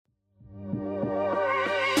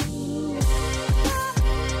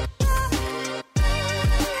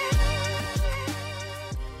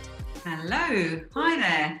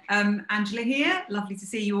Angela here. Lovely to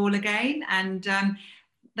see you all again. And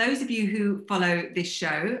those of you who follow this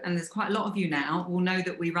show, and there's quite a lot of you now, will know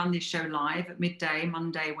that we run this show live at midday,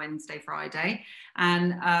 Monday, Wednesday, Friday.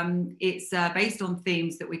 And it's based on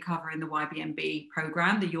themes that we cover in the YBMB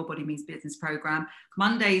program, the Your Body Means Business program.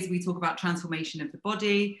 Mondays, we talk about transformation of the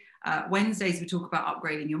body. Wednesdays, we talk about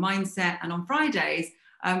upgrading your mindset. And on Fridays,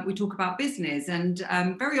 we talk about business. And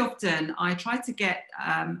very often I try to get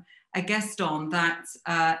a guest on that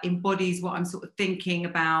embodies what I'm sort of thinking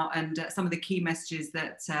about, and some of the key messages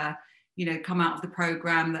that come out of the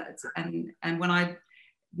program. And when I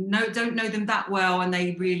don't know them that well, and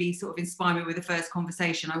they really sort of inspire me with the first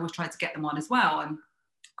conversation, I always try to get them on as well. And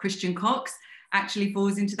Christian Cox actually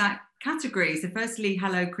falls into that category. So firstly,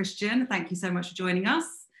 hello, Christian. Thank you so much for joining us.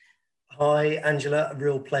 Hi, Angela. A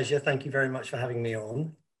real pleasure. Thank you very much for having me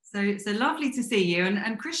on. So lovely to see you.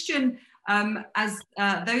 And Christian, as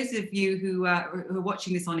those of you who are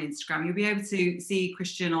watching this on Instagram, you'll be able to see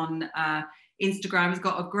Christian on Instagram. He's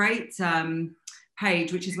got a great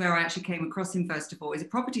page, which is where I actually came across him first of all. He's a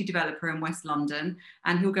property developer in West London,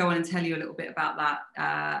 and he'll go on and tell you a little bit about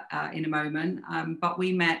that in a moment. But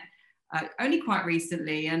we met only quite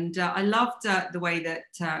recently, and I loved the way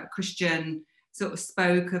that Christian sort of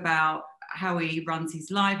spoke about how he runs his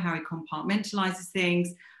life, how he compartmentalizes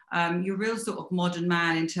things. You're a real sort of modern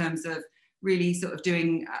man in terms of really sort of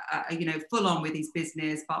doing, full on with his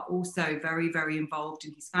business, but also very, very involved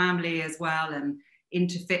in his family as well, and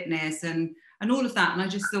into fitness and all of that. And I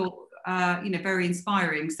just thought, very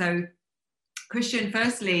inspiring. So Christian,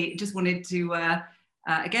 firstly, just wanted to,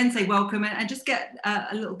 again, say welcome and just get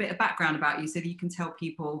a little bit of background about you so that you can tell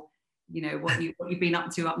people, what you've been up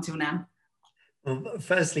to up until now. Well,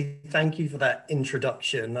 firstly, thank you for that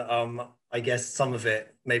introduction. I guess some of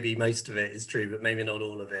it, maybe most of it is true, but maybe not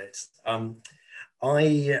all of it. I'm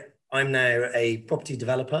now a property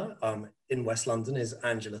developer in West London, as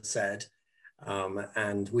Angela said,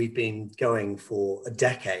 and we've been going for a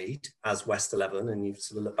decade as West 11, and you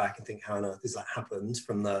sort of look back and think, how on earth has that happened,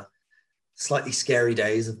 from the slightly scary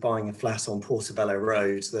days of buying a flat on Portobello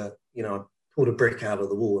Road that, I pulled a brick out of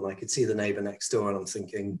the wall and I could see the neighbour next door, and I'm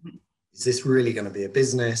thinking, is this really going to be a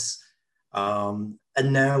business?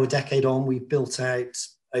 And now, a decade on, we've built out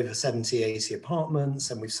over 70, 80 apartments,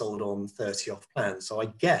 and we've sold on 30 off plan. So I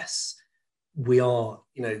guess we are,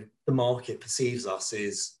 the market perceives us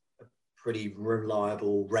as a pretty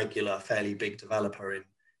reliable, regular, fairly big developer in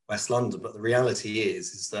West London. But the reality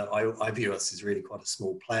is that I view us as really quite a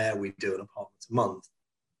small player. We do an apartment a month.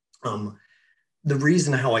 The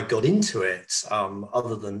reason how I got into it,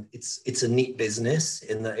 other than it's a neat business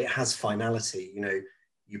in that it has finality.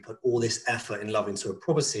 You put all this effort and love into a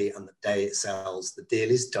property, and the day it sells, the deal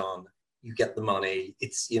is done, you get the money.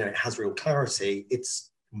 It's, it has real clarity.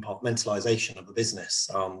 It's compartmentalization of a business,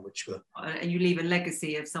 which we're... And you leave a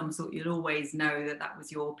legacy of some sort. You'll always know that was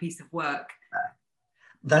your piece of work.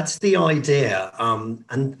 That's the idea. And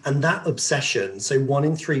that obsession. So 1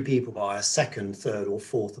 in 3 people buy a second, third or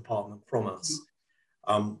fourth apartment from us.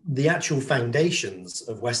 The actual foundations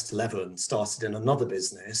of West 11 started in another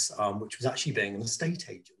business, which was actually being an estate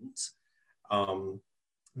agent,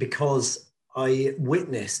 because I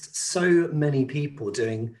witnessed so many people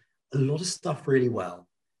doing a lot of stuff really well,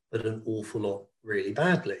 but an awful lot really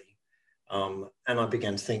badly. And I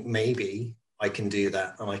began to think, maybe I can do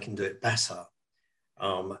that and I can do it better.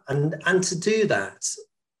 And to do that,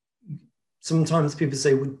 sometimes people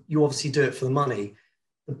say, well, you obviously do it for the money.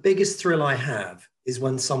 The biggest thrill I have is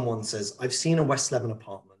when someone says, I've seen a West 11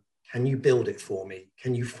 apartment. Can you build it for me?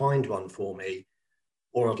 Can you find one for me?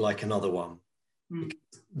 Or I'd like another one.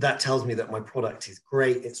 That tells me that my product is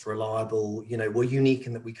great. It's reliable. We're unique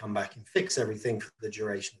in that we come back and fix everything for the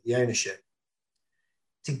duration of the ownership.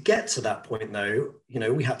 To get to that point though,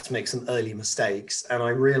 we had to make some early mistakes. And I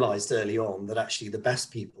realized early on that actually the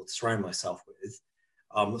best people to surround myself with,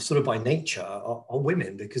 sort of by nature, are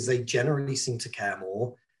women, because they generally seem to care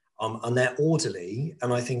more. And they're orderly,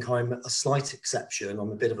 and I think I'm a slight exception.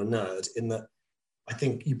 I'm a bit of a nerd in that I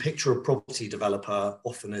think you picture a property developer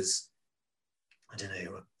often as, I don't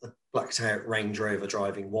know, a blacked out Range Rover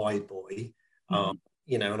driving wide boy, and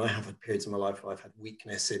I have had periods of my life where I've had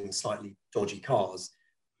weakness in slightly dodgy cars.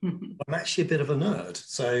 I'm actually a bit of a nerd.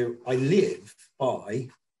 So I live by,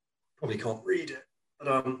 probably can't read it,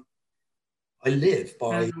 but I live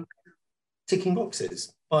by ticking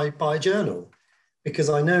boxes, by a journal.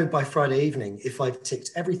 Because I know by Friday evening, if I've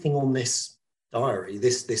ticked everything on this diary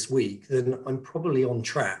this week, then I'm probably on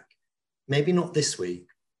track. Maybe not this week,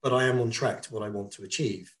 but I am on track to what I want to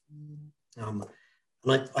achieve. And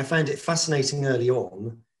I found it fascinating early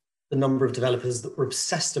on the number of developers that were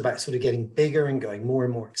obsessed about sort of getting bigger and going more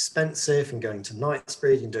and more expensive and going to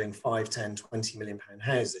Knightsbridge and doing 5, 10, 20 million pound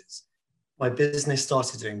houses. My business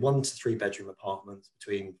started doing 1 to 3 bedroom apartments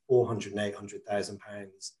between 400 and 800,000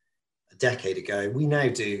 pounds a decade ago. We now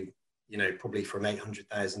do, you know, probably from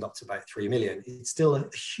 800,000 up to about 3 million. It's still a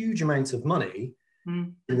huge amount of money.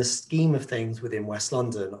 In the scheme of things within West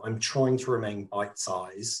London. I'm trying to remain bite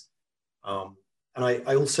size. And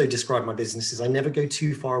I also describe my business as I never go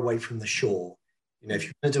too far away from the shore. You know, if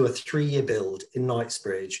you're going to do a 3-year build in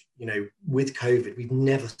Knightsbridge, you know, with COVID, we've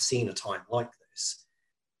never seen a time like this.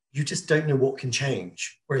 You just don't know what can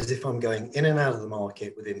change. Whereas if I'm going in and out of the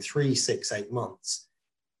market within 3, 6, 8 months,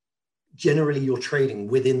 generally you're trading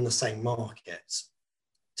within the same market.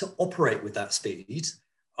 To operate with that speed,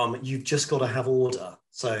 you've just got to have order.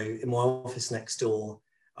 So in my office next door,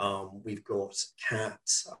 we've got Kat,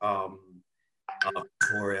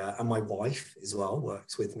 Victoria, and my wife as well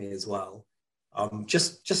works with me as well.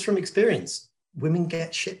 Just from experience, women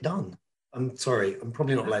get shit done. I'm sorry, I'm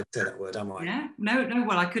probably not allowed to say that word, am I? Yeah, no,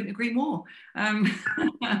 well, I couldn't agree more.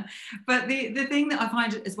 But the thing that I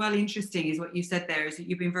find as well interesting is what you said there, is that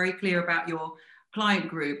you've been very clear about your client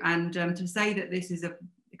group, and to say that this is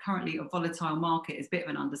currently a volatile market is a bit of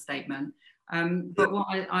an understatement. But what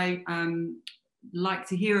I like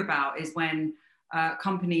to hear about is when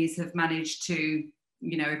companies have managed to,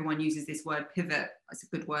 you know, everyone uses this word pivot. It's a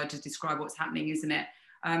good word to describe what's happening, isn't it?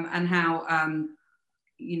 And how,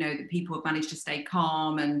 you know, the people have managed to stay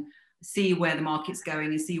calm and see where the market's going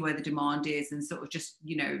and see where the demand is, and sort of just,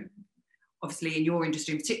 you know, obviously in your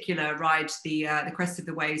industry in particular, ride the crest of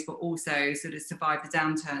the waves, but also sort of survive the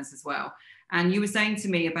downturns as well. And you were saying to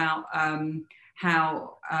me about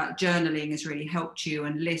how journaling has really helped you,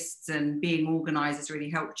 and lists and being organized has really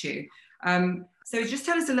helped you. So just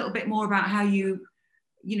tell us a little bit more about how you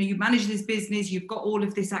manage this business. You've got all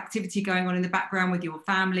of this activity going on in the background with your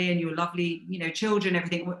family and your lovely, you know, children,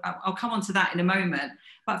 everything. I'll come on to that in a moment.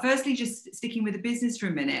 But firstly, just sticking with the business for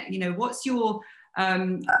a minute, you know, what's your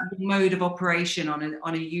mode of operation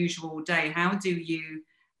on a usual day? How do you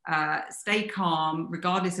stay calm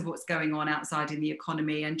regardless of what's going on outside in the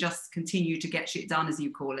economy, and just continue to get shit done, as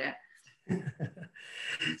you call it?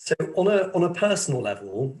 So on a personal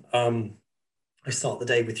level, I start the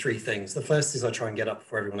day with 3 things. The first is I try and get up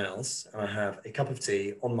before everyone else, and I have a cup of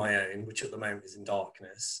tea on my own, which at the moment is in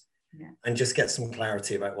darkness, and just get some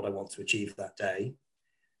clarity about what I want to achieve that day.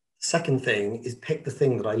 Second thing is pick the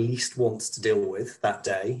thing that I least want to deal with that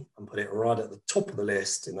day and put it right at the top of the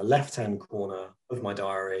list in the left-hand corner of my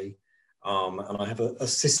diary. And I have a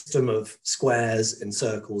system of squares and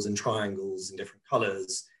circles and triangles in different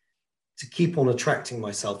colors to keep on attracting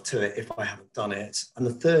myself to it if I haven't done it. And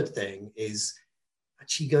the third thing is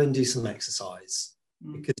actually go and do some exercise,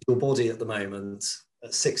 because your body at the moment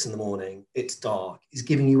at 6 in the morning, it's dark, is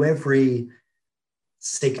giving you every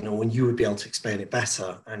signal, and you would be able to explain it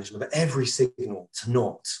better, Angela, but every signal to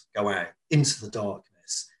not go out into the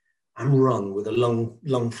darkness and run with a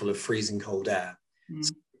lung full of freezing cold air.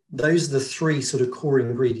 So those are the 3 sort of core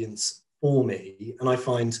ingredients for me. And I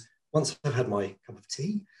find once I've had my cup of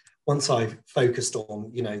tea, once I've focused on,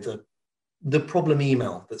 you know, the problem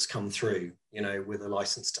email that's come through, you know, with a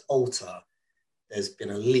license to alter, there's been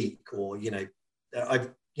a leak, or, you know,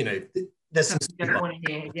 there's some you don't want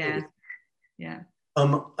to hear. Yeah.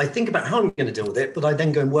 I think about how I'm going to deal with it, but I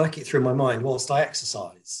then go and work it through in my mind whilst I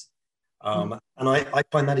exercise. And I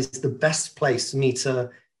find that is the best place for me to,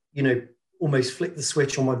 you know, almost flick the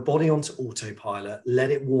switch on my body onto autopilot, let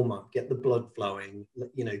it warm up, get the blood flowing,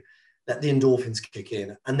 you know, let the endorphins kick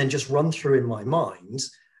in, and then just run through in my mind,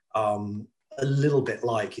 a little bit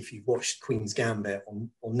like if you've watched Queen's Gambit on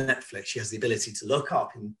Netflix. She has the ability to look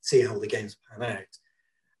up and see how the games pan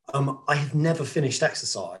out. I have never finished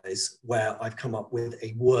exercise where I've come up with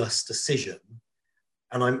a worse decision.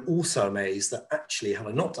 And I'm also amazed that actually, had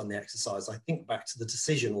I not done the exercise, I think back to the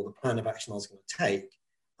decision or the plan of action I was going to take,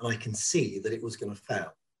 and I can see that it was going to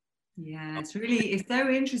fail. Yeah, it's so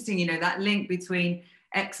interesting, you know, that link between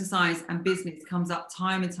exercise and business comes up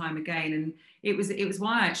time and time again. And it was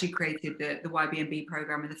why I actually created the YBMB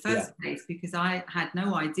program in the first place, because I had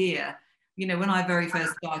no idea, you know, when I very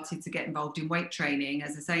first started to get involved in weight training,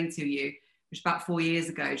 as I was saying to you, which was about 4 years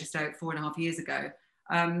ago, just over 4.5 years ago,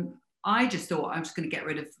 I just thought I'm just going to get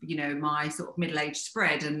rid of, you know, my sort of middle-aged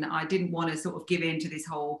spread. And I didn't want to sort of give in to this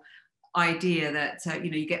whole idea that, you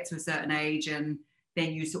know, you get to a certain age and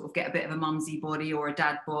then you sort of get a bit of a mumsy body or a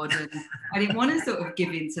dad bod. And I didn't want to sort of give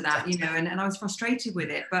in to that, you know, and I was frustrated with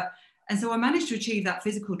it. And so I managed to achieve that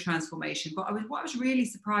physical transformation. But what I was really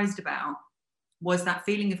surprised about was that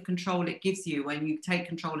feeling of control it gives you when you take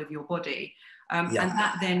control of your body. And Yeah.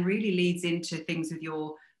 that then really leads into things with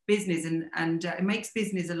your business, and it makes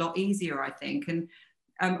business a lot easier, I think. And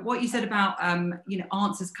what you said about you know,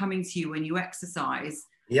 answers coming to you when you exercise,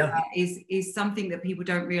 Yeah. is something that people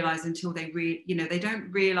don't realize until they you know, they don't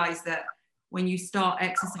realize that when you start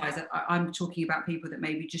exercise, I'm talking about people that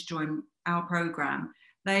maybe just join our program,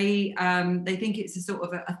 they think it's a sort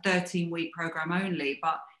of a 13-week program only,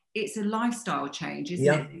 but it's a lifestyle change, isn't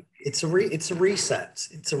it? It's a reset.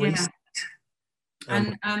 It's a reset.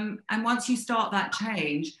 And once you start that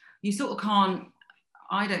change, you sort of can't,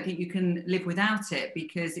 I don't think you can live without it,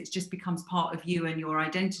 because it just becomes part of you and your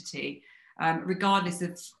identity, regardless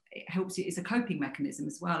of, it helps you, it's a coping mechanism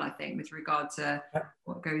as well, I think, with regard to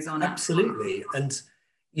what goes on. Absolutely. And,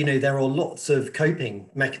 you know, there are lots of coping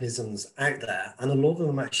mechanisms out there, and a lot of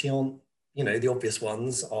them actually aren't, you know, the obvious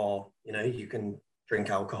ones are, you know, you can drink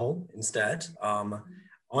alcohol instead.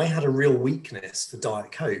 I had a real weakness for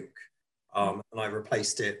Diet Coke, and I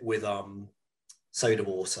replaced it with soda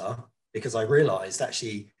water, because I realized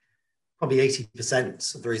actually probably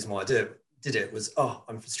 80% of the reason why I did it was, oh,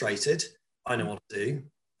 I'm frustrated. I know what to do.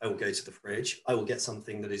 I will go to the fridge. I will get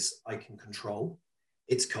something that I can control.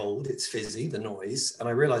 It's cold, it's fizzy, the noise. And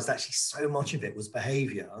I realized actually so much of it was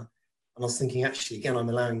behavior. And I was thinking, actually, again, I'm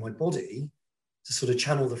allowing my body to sort of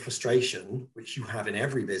channel the frustration, which you have in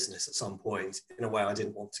every business at some point, in a way I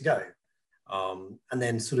didn't want to go. And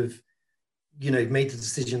then sort of, you know, made the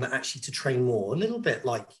decision that actually to train more, a little bit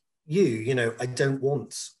like you know, I don't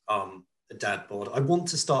want a dad bod. I want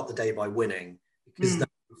to start the day by winning, because that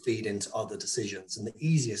will feed into other decisions. And the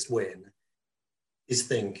easiest win is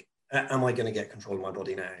think, am I going to get control of my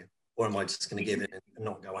body now? Or am I just going to give in and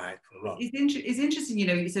not go out for a run? It's interesting, you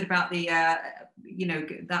know, you said about the, you know,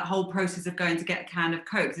 that whole process of going to get a can of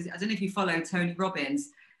Coke. I don't know if you follow Tony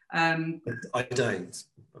Robbins. I don't,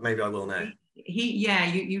 but maybe I will now.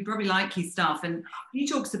 You probably like his stuff, and he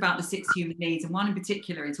talks about the 6 human needs, and one in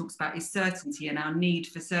particular he talks about is certainty, and our need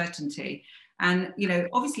for certainty. And, you know,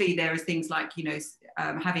 obviously there are things like, you know,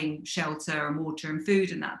 having shelter and water and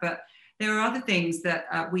food and that, but there are other things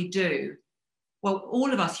that we do. Well,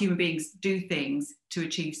 all of us human beings do things to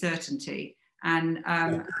achieve certainty, and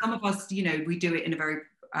some of us, you know, we do it in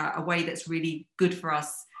a way that's really good for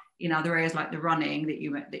us in other areas, like the running that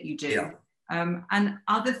you do. Yeah. And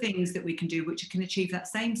other things that we can do which can achieve that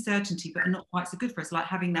same certainty but are not quite so good for us, like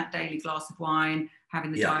having that daily glass of wine,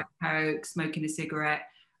 having the Diet Coke, smoking a cigarette.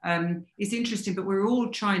 It's interesting, but we're all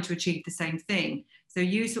trying to achieve the same thing. So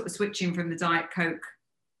you sort of switching from the Diet Coke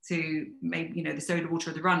to maybe, you know, the soda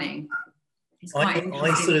water or the running, it's quite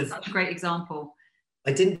interesting. It's such a great example.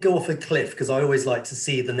 I didn't go off a cliff, because I always like to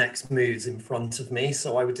see the next moves in front of me.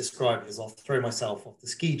 So I would describe it as I'll throw myself off the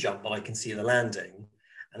ski jump, but I can see the landing.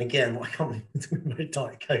 And again, I can't remember my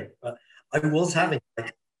Diet Coke, but I was having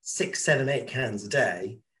like 6, 7, 8 cans a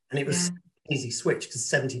day. And it was an easy switch, because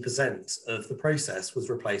 70% of the process was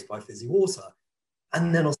replaced by fizzy water.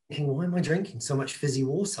 And then I was thinking, why am I drinking so much fizzy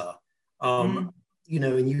water? You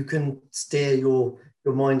know, and you can steer your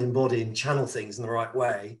mind and body and channel things in the right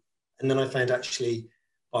way. And then I found actually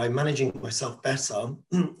by managing myself better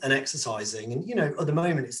and exercising, and, you know, at the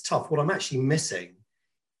moment it's tough. What I'm actually missing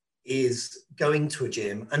is going to a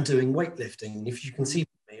gym and doing weightlifting. And if you can see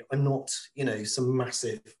me, I'm not, you know, some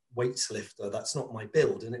massive weightlifter. That's not my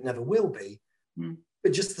build, and it never will be.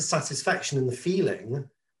 But just the satisfaction and the feeling,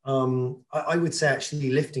 I would say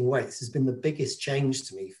actually lifting weights has been the biggest change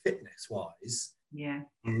to me fitness wise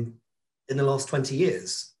in the last 20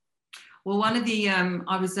 years. Well, one of the,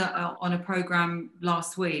 I was on a program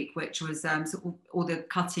last week, which was sort of all the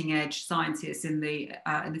cutting edge scientists in the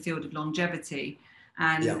field of longevity.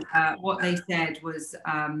 And what they said was,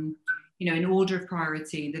 you know, in order of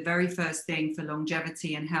priority, the very first thing for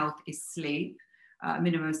longevity and health is sleep, a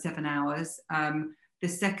minimum of 7 hours. The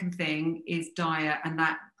second thing is diet, and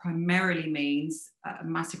that primarily means a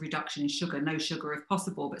massive reduction in sugar, no sugar if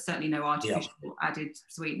possible, but certainly no artificial added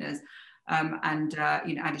sweeteners and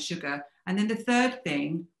you know, added sugar. And then the third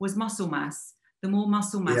thing was muscle mass. The more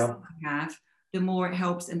muscle mass you have, the more it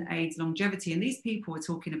helps and aids longevity. And these people are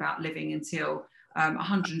talking about living until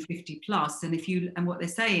 150 plus. And what they're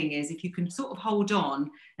saying is, if you can sort of hold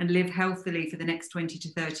on and live healthily for the next 20 to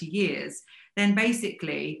 30 years, then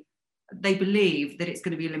basically they believe that it's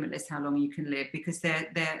going to be limitless how long you can live, because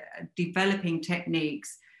they're developing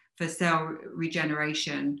techniques for cell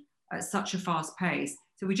regeneration at such a fast pace.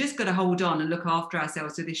 So we just got to hold on and look after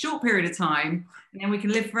ourselves for this short period of time, and then we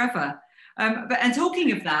can live forever. And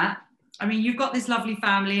talking of that, I mean, you've got this lovely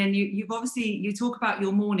family, and you've obviously, you talk about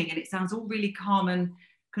your morning, and it sounds all really calm and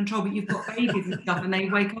control, but you've got babies and stuff and they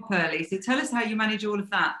wake up early. So tell us how you manage all of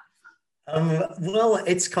that. Well,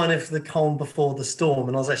 it's kind of the calm before the storm.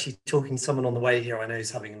 And I was actually talking to someone on the way here I know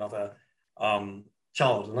is having another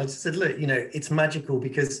child. And I just said, look, you know, it's magical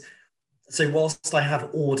because, so whilst I have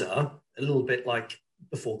order, a little bit like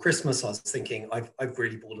before Christmas, I was thinking, I've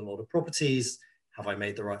really bought a lot of properties. Have I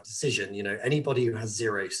made the right decision? You know, anybody who has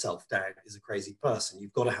zero self-doubt is a crazy person.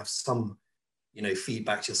 You've got to have some, you know,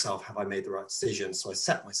 feedback to yourself. Have I made the right decision? So I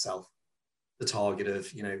set myself the target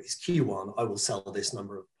of, you know, it's Q1, I will sell this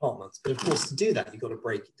number of apartments. But of course, to do that, you've got to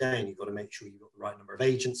break it down. You've got to make sure you've got the right number of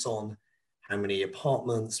agents on, how many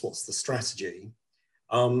apartments, what's the strategy.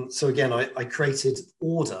 So again, I created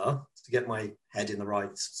order to get my head in the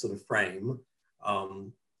right sort of frame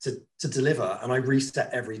to deliver, and I reset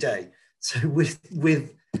every day. So with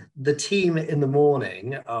the team in the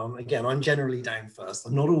morning, again, I'm generally down first.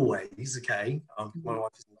 I'm not always, okay. My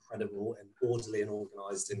wife is incredible and orderly and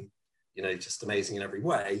organized and, you know, just amazing in every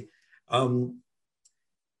way.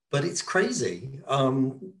 But it's crazy.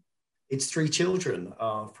 It's 3 children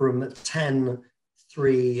from 10,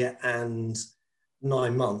 3 and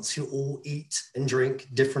 9 months who all eat and drink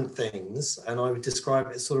different things. And I would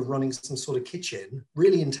describe it as sort of running some sort of kitchen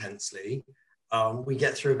really intensely. We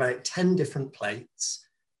get through about 10 different plates,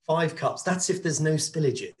 5 cups. That's if there's no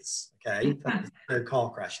spillages, okay? That's no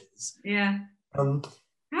car crashes. Yeah. How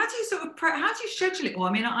do you sort of how do you schedule it all?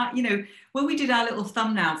 I mean, you know, when we did our little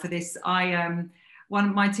thumbnail for this, one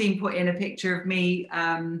of my team put in a picture of me,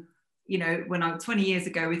 you know, when I was 20 years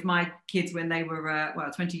ago with my kids when they were,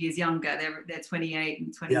 well, 20 years younger. They're 28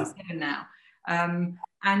 and 27 now.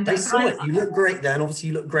 And I saw it. You look great then. Obviously,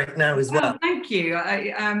 you look great now as well. Thank you.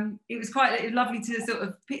 It was quite lovely to sort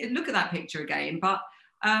of look at that picture again. But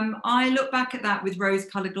I look back at that with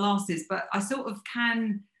rose-coloured glasses. But I sort of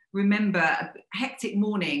can remember hectic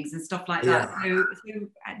mornings and stuff like that. So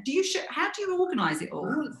do you? How do you organise it all?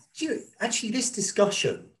 Well, actually, this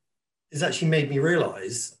discussion has actually made me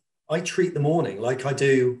realise I treat the morning like I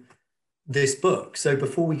do this book. So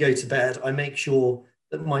before we go to bed, I make sure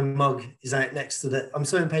that my mug is out next to the, I'm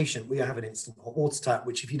so impatient, we have an instant hot water tap,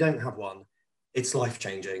 which if you don't have one, it's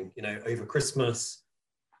life-changing, you know, over Christmas.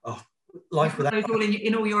 Oh, life without... Those all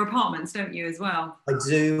in all your apartments, don't you, as well? I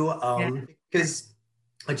do, because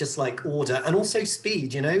I just like order and also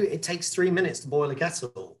speed, you know, it takes 3 minutes to boil a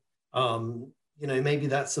kettle. You know, maybe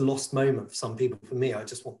that's a lost moment for some people. For me, I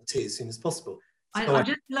just want the tea as soon as possible. So I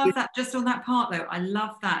just love that, just on that part though, I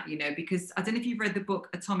love that, you know, because I don't know if you've read the book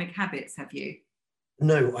Atomic Habits, have you?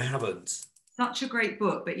 No, I haven't. Such a great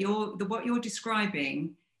book, but what you're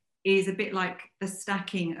describing is a bit like the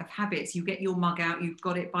stacking of habits. You get your mug out, you've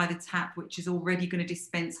got it by the tap, which is already going to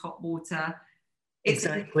dispense hot water.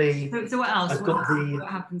 Exactly. So what else? I've got what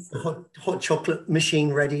happens? The hot chocolate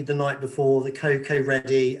machine ready the night before, the cocoa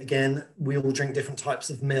ready. Again, we all drink different types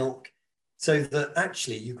of milk. So that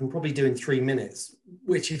actually you can probably do in 3 minutes,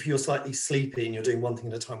 which if you're slightly sleepy and you're doing one thing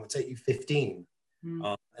at a time, would take you 15.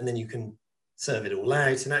 And then you can serve it all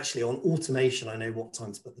out. And actually on automation, I know what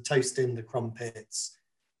time to put the toast in, the crumpets,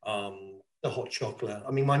 the hot chocolate. I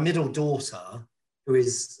mean, my middle daughter, who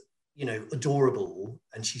is, you know, adorable,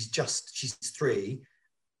 and she's 3,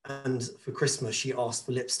 and for Christmas she asked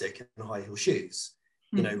for lipstick and high heel shoes.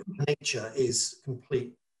 You know, nature is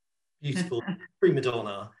complete, beautiful prima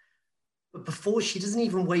donna. But before, she doesn't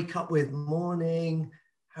even wake up with morning,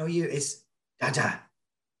 how are you? It's Dada,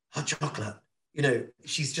 hot chocolate. You know,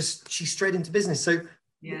 she's straight into business. So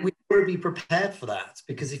we've got to be prepared for that,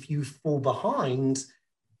 because if you fall behind,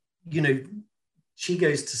 you know, she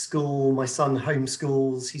goes to school, my son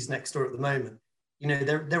homeschools, he's next door at the moment. You know,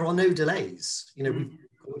 there are no delays. You know, we've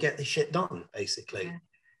got to get this shit done, basically. Yeah.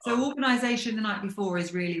 So organisation the night before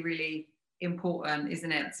is really, really important,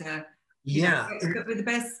 isn't it? But with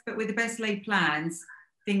the best laid plans,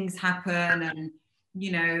 things happen, and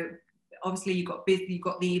you know, obviously you've got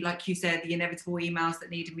the, like you said, the inevitable emails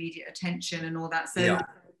that need immediate attention and all that. So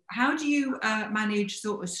how do you manage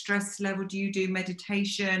sort of stress level? Do you do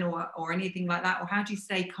meditation or anything like that? Or how do you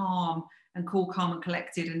stay calm and cool, calm and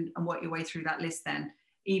collected and work your way through that list then,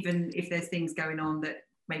 even if there's things going on that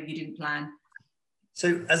maybe you didn't plan?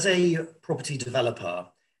 So as a property developer,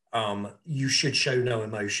 you should show no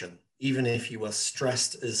emotion. Even if you are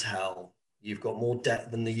stressed as hell, you've got more debt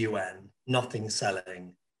than the UN, nothing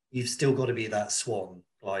selling, you've still got to be that swan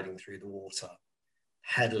gliding through the water,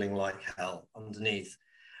 pedaling like hell underneath.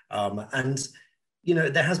 And, you know,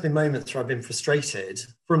 there has been moments where I've been frustrated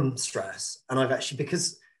from stress. And I've actually,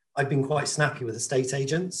 because I've been quite snappy with estate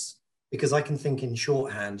agents, because I can think in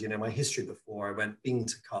shorthand, you know, my history before I went bean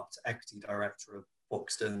to cup to equity director of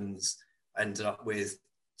Foxtons, ended up with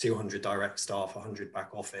 200 direct staff, 100 back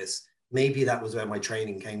office. Maybe that was where my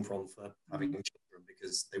training came from for having children,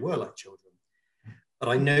 because they were like children. But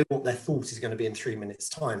I know what their thought is going to be in 3 minutes'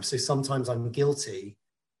 time. So sometimes I'm guilty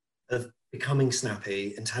of becoming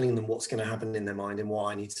snappy and telling them what's going to happen in their mind and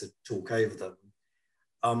why I need to talk over them.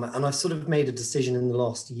 And I've sort of made a decision in the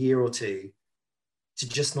last year or two to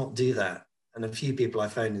just not do that. And a few people I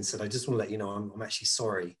phoned and said, I just want to let you know, I'm actually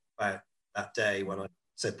sorry about that day when I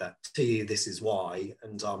said that to you, this is why.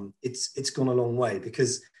 And it's gone a long way,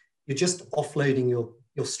 because you're just offloading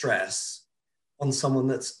your stress on someone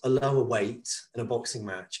that's a lower weight in a boxing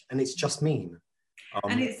match, and it's just mean.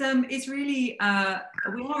 And it's really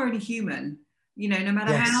we are only human, you know, no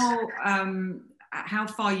matter Yes. how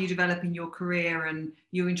far you develop in your career and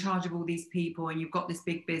you're in charge of all these people and you've got this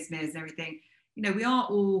big business and everything, you know, we are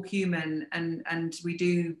all human, and we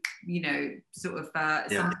do, you know, sort of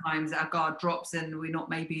sometimes our guard drops and we're not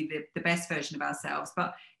maybe the best version of ourselves.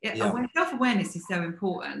 But self-awareness is so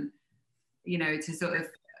important, you know, to sort of,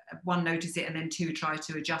 one, notice it, and then two, try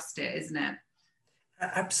to adjust it, isn't it?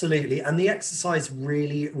 Absolutely. And the exercise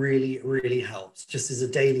really, really, really helps, just as a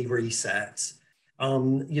daily reset.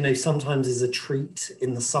 You know, sometimes as a treat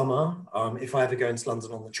in the summer, if I ever go into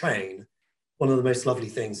London on the train, one of the most lovely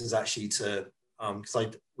things is actually to,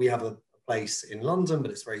 because we have a place in London,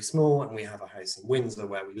 but it's very small, and we have a house in Windsor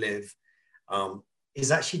where we live,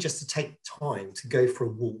 is actually just to take time to go for a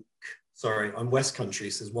walk. Sorry, I'm West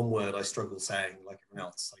Country, so there's one word I struggle saying, like everyone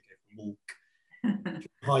else. I go for a walk.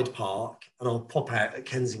 Hyde Park, and I'll pop out at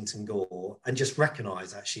Kensington Gore and just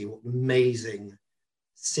recognise actually what an amazing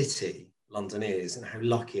city London is, and how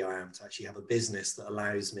lucky I am to actually have a business that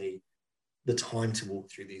allows me the time to walk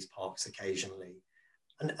through these parks occasionally.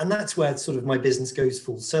 And that's where sort of my business goes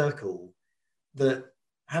full circle, that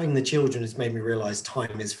having the children has made me realise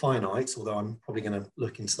time is finite, although I'm probably going to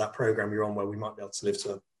look into that programme you're on where we might be able to live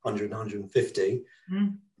to 100, 150.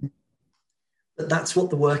 But that's what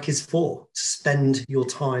the work is for, to spend your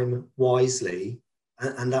time wisely,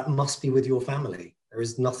 and that must be with your family. There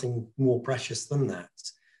is nothing more precious than that.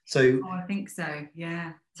 So I think so,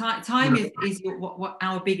 yeah. Time is what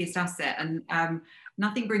our biggest asset, and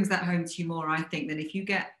nothing brings that home to you more, I think, than if you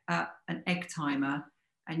get an egg timer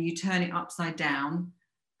and you turn it upside down,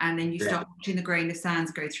 and then you start watching the grain of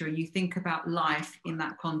sand go through, and you think about life in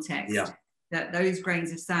that context. That those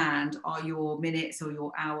grains of sand are your minutes or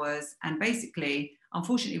your hours, and basically,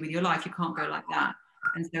 unfortunately, with your life, you can't go like that.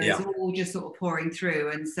 And so it's all just sort of pouring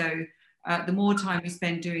through. And so the more time we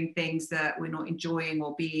spend doing things that we're not enjoying,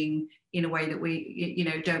 or being in a way that we, you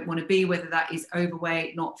know, don't want to be, whether that is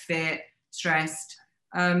overweight, not fit, stressed,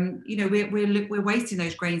 you know, we're wasting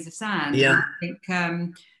those grains of sand. And I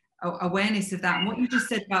think awareness of that, and what you just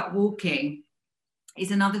said about walking,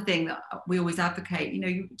 is another thing that we always advocate. You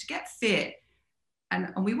know, to get fit, and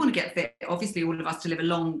we want to get fit, obviously, all of us, to live a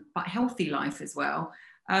long but healthy life as well.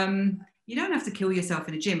 You don't have to kill yourself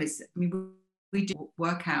in a gym. We do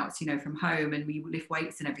workouts, you know, from home, and we lift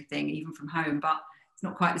weights and everything, even from home, but it's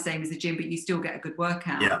not quite the same as the gym, but you still get a good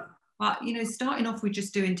workout. But, you know, starting off with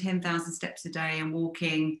just doing 10,000 steps a day and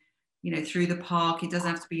walking, you know, through the park. It doesn't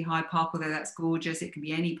have to be Hyde Park, although that's gorgeous. It can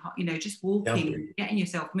be any park, you know, just walking, getting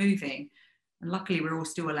yourself moving. And luckily, we're all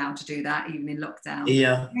still allowed to do that, even in lockdown.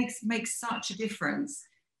 It makes such a difference.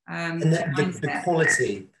 And the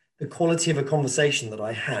quality of a conversation that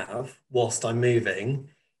I have whilst I'm moving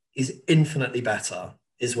is infinitely better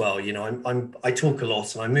as well. You know, I talk a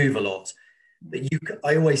lot and I move a lot, but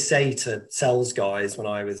I always say to sales guys when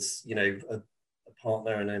I was, you know, a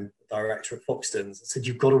partner and a director at Foxtons, I said,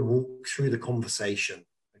 you've got to walk through the conversation,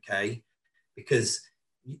 okay? Because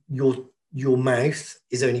your mouth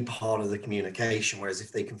is only part of the communication, whereas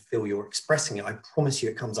if they can feel you're expressing it, I promise you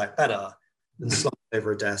it comes out better than slumped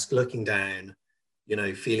over a desk, looking down, you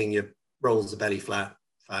know, feeling your rolls of belly fat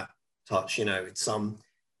touch. You know, it's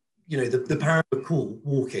you know, the power of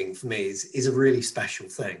walking for me is a really special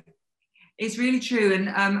thing. It's really true. And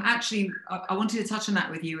actually, I wanted to touch on that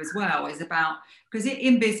with you as well, is about, because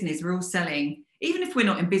in business, we're all selling. Even if we're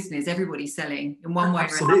not in business, everybody's selling in one way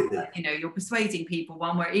or another. You know, you're persuading people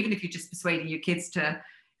one way, even if you're just persuading your kids to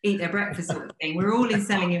eat their breakfast sort of thing. We're all in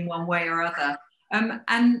selling in one way or other.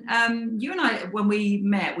 And you and I, when we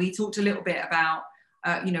met, we talked a little bit about,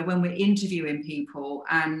 you know, when we're interviewing people,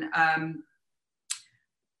 and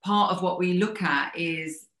part of what we look at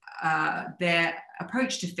is their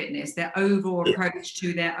approach to fitness, their overall approach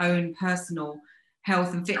to their own personal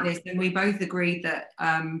health and fitness. And we both agreed that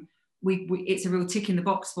it's a real tick in the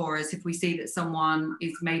box for us if we see that someone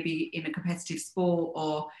is maybe in a competitive sport,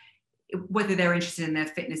 or whether they're interested in their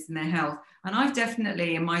fitness and their health. And I've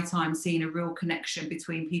definitely in my time seen a real connection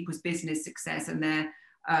between people's business success and their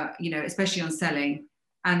you know, especially on selling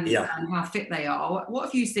and how fit they are. What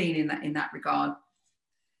have you seen in that regard?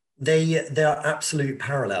 They are absolute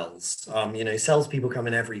parallels. You know, salespeople come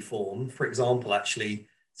in every form. For example, actually,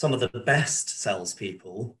 some of the best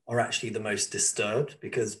salespeople are actually the most disturbed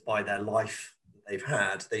because by their life that they've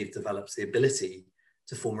had, they've developed the ability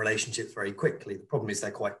to form relationships very quickly. The problem is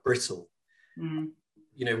they're quite brittle.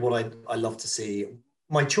 You know, what I love to see,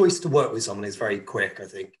 my choice to work with someone is very quick, I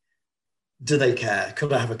think. Do they care?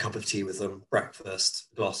 Could I have a cup of tea with them? Breakfast,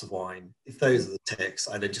 a glass of wine? If those are the ticks,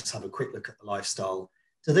 I then just have a quick look at the lifestyle.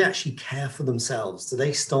 Do they actually care for themselves? Do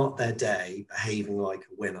they start their day behaving like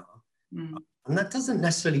a winner? And that doesn't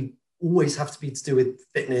necessarily always have to be to do with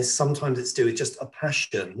fitness. Sometimes it's to do with just a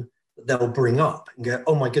passion that they'll bring up and go,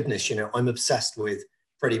 oh my goodness, you know, I'm obsessed with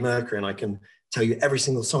Freddie Mercury and I can tell you every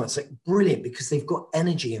single song. It's like brilliant because they've got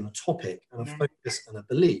energy and a topic and a focus and a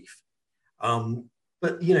belief.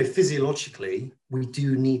 But, you know, physiologically, we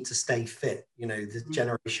do need to stay fit. You know, the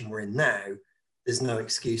generation we're in now, there's no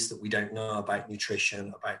excuse that we don't know about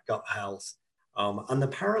nutrition, about gut health. And the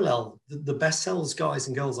parallel, the best sales guys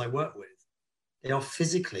and girls I work with, they are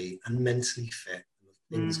physically and mentally fit.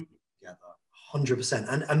 And things together,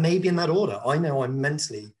 100%. And maybe in that order. I know I'm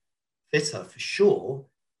mentally fitter for sure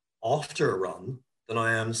after a run than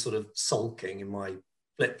I am sort of sulking in my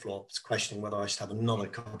flip-flops, questioning whether I should have another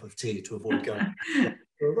cup of tea to avoid going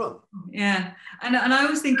for a run. Yeah, and I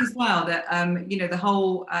always think as well that you know, the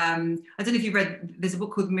whole I don't know if you read, there's a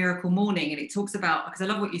book called Miracle Morning, and it talks about, because I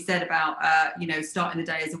love what you said about you know, starting the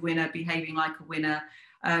day as a winner, behaving like a winner,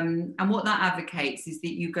 and what that advocates is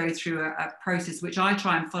that you go through a process which I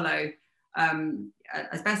try and follow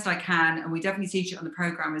as best I can, and we definitely teach it on the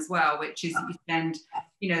program as well, which is that you spend,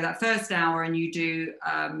 you know, that first hour and you do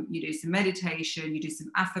some meditation, you do some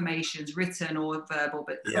affirmations, written or verbal,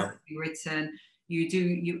 but preferably written.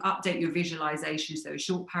 You update your visualization, so a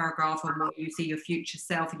short paragraph on what you see your future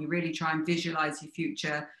self, and you really try and visualize your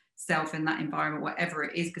future self in that environment, whatever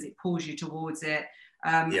it is, because it pulls you towards it.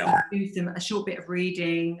 Do a short bit of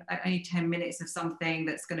reading, only 10 minutes of something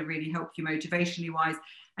that's going to really help you motivationally wise,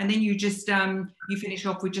 and then you just you finish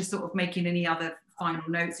off with just sort of making any other final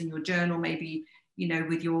notes in your journal, maybe, you know,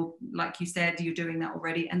 with your, like you said, you're doing that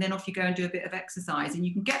already, and then off you go and do a bit of exercise, and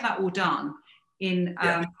you can get that all done in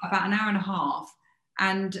about an hour and a half,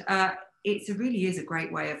 and it really is a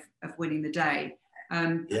great way of winning the day.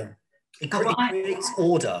 It creates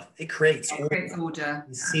order. It creates order.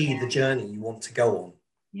 You see the journey you want to go on.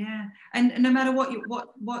 Yeah, and no matter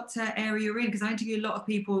what area you're in, because I interview a lot of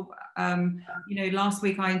people. You know, last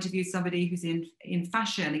week I interviewed somebody who's in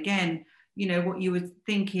fashion. Again, you know, what you would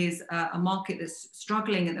think is a market that's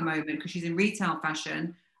struggling at the moment because she's in retail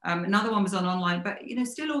fashion. Another one was on online, but, you know,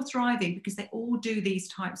 still all thriving because they all do these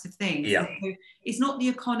types of things. So it's not the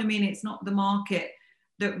economy and it's not the market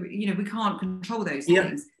that, you know, we can't control those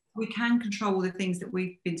things. We can control the things that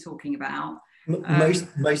we've been talking about.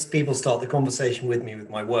 Most people start the conversation with me with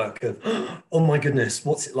my work of, oh my goodness,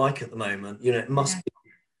 what's it like at the moment? You know, it must be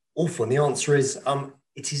awful. And the answer is,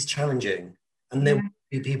 it is challenging. And there will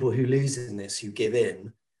be people who lose in this, who give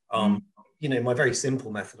in. You know, my very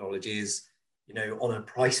simple methodology is, you know, on a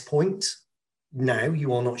price point, now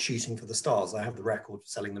you are not shooting for the stars. I have the record for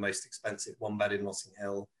selling the most expensive one bed in Notting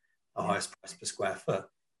Hill, the highest price per square foot.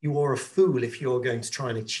 You are a fool if you're going to try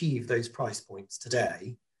and achieve those price points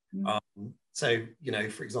today. So, you know,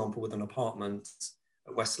 for example, with an apartment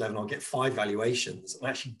at West 11, I'll get 5 valuations and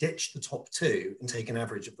actually ditch the top 2 and take an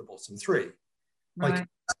average of the bottom 3. Like,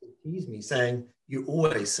 excuse me, saying you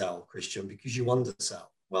always sell, Christian, because you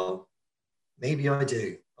undersell. Well, maybe I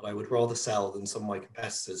do, but I would rather sell than some of my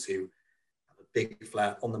competitors who have a big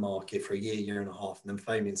flat on the market for a year and a half, and then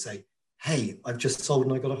phone me and say, hey, I've just sold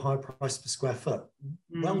and I got a higher price per square foot.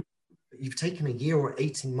 Well, you've taken a year or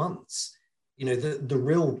 18 months. You know, the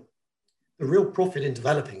real profit in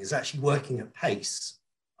developing is actually working at pace.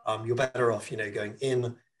 You're better off, you know, going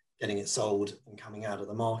in, getting it sold and coming out of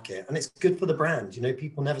the market. And it's good for the brand. You know,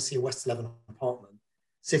 people never see a West 11 apartment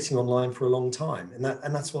sitting online for a long time. And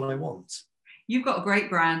that's what I want. You've got a great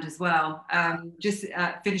brand as well. Just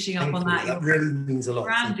finishing up on that. That really means a lot.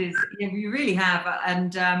 Brand is, you really have.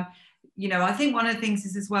 And, you know, I think one of the things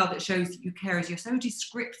is as well that shows that you care is you're so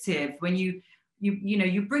descriptive when you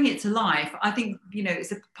bring it to life. I think, you know,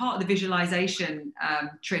 it's a part of the visualization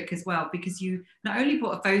trick as well, because you not only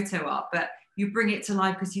put a photo up, but you bring it to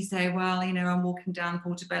life because you say, well, you know, I'm walking down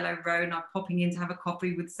Portobello Road and I'm popping in to have a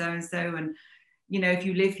coffee with so-and-so. And, you know, if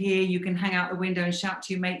you live here, you can hang out the window and shout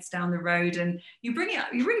to your mates down the road. And you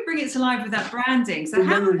really bring it to life with that branding. So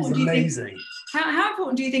how important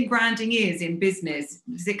do you think branding is in business?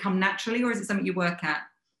 Does it come naturally or is it something you work at?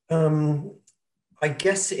 I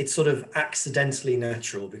guess it's sort of accidentally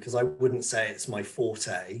natural, because I wouldn't say it's my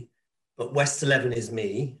forte, but West 11 is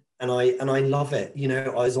me, and I love it. You know,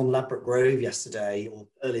 I was on Ladbroke Grove yesterday, or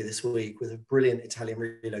earlier this week, with a brilliant Italian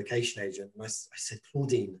relocation agent, and I said,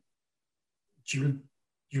 Claudine, do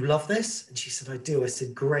you love this? And she said, I do. I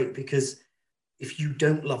said, great, because if you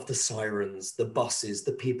don't love the sirens, the buses,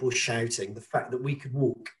 the people shouting, the fact that we could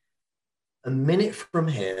walk a minute from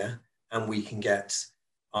here and we can get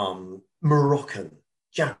Moroccan,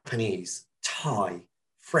 Japanese, Thai,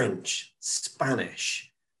 French,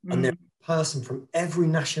 Spanish, and there's a person from every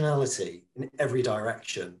nationality in every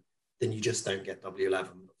direction, then you just don't get W11.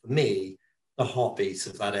 But for me, the heartbeat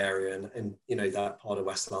of that area and you know, that part of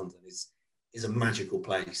West London is a magical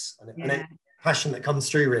place, and it's passion that comes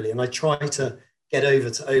through really. And I try to get over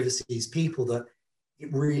to overseas people that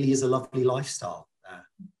it really is a lovely lifestyle there.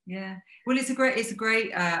 Yeah, well, it's a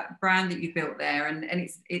great brand that you've built there, and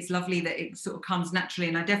it's lovely that it sort of comes naturally.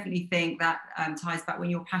 And I definitely think that ties back when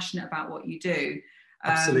you're passionate about what you do.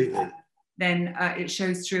 Absolutely. Then it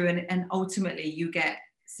shows through, and ultimately you get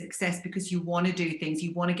success because you want to do things.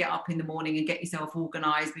 You want to get up in the morning and get yourself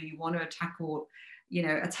organised, but you want to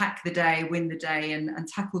attack the day, win the day, and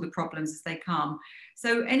tackle the problems as they come.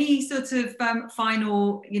 So any sort of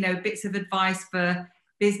final, bits of advice for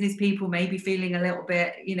business people maybe feeling a little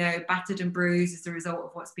bit, battered and bruised as a result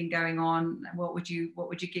of what's been going on? What would you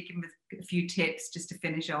give them a few tips just to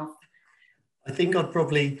finish off? I think I'd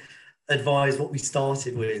probably advise what we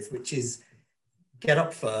started with, which is get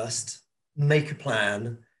up first, make a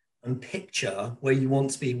plan, and picture where you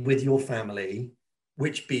want to be with your family,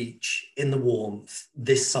 which beach in the warmth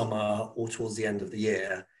this summer or towards the end of the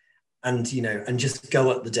year, and just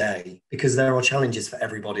go at the day, because there are challenges for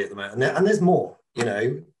everybody at the moment, and there's more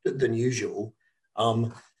than usual,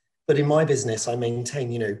 but in my business I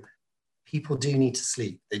maintain people do need to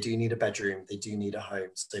sleep, they do need a bedroom, they do need a home.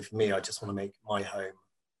 So for me, I just want to make my home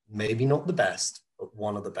maybe not the best, but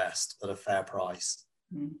one of the best at a fair price,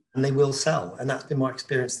 and they will sell, and that's been my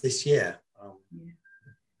experience this year.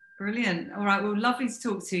 Brilliant. All right, well, lovely to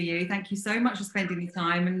talk to you. Thank you so much for spending the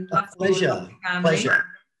time, and love to pleasure. All your family Pleasure.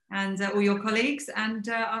 And all your colleagues, and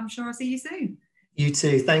I'm sure I'll see you soon. You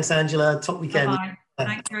too. Thanks, Angela. Top weekend. Bye.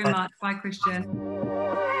 Thanks very much. Bye,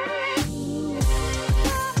 Christian.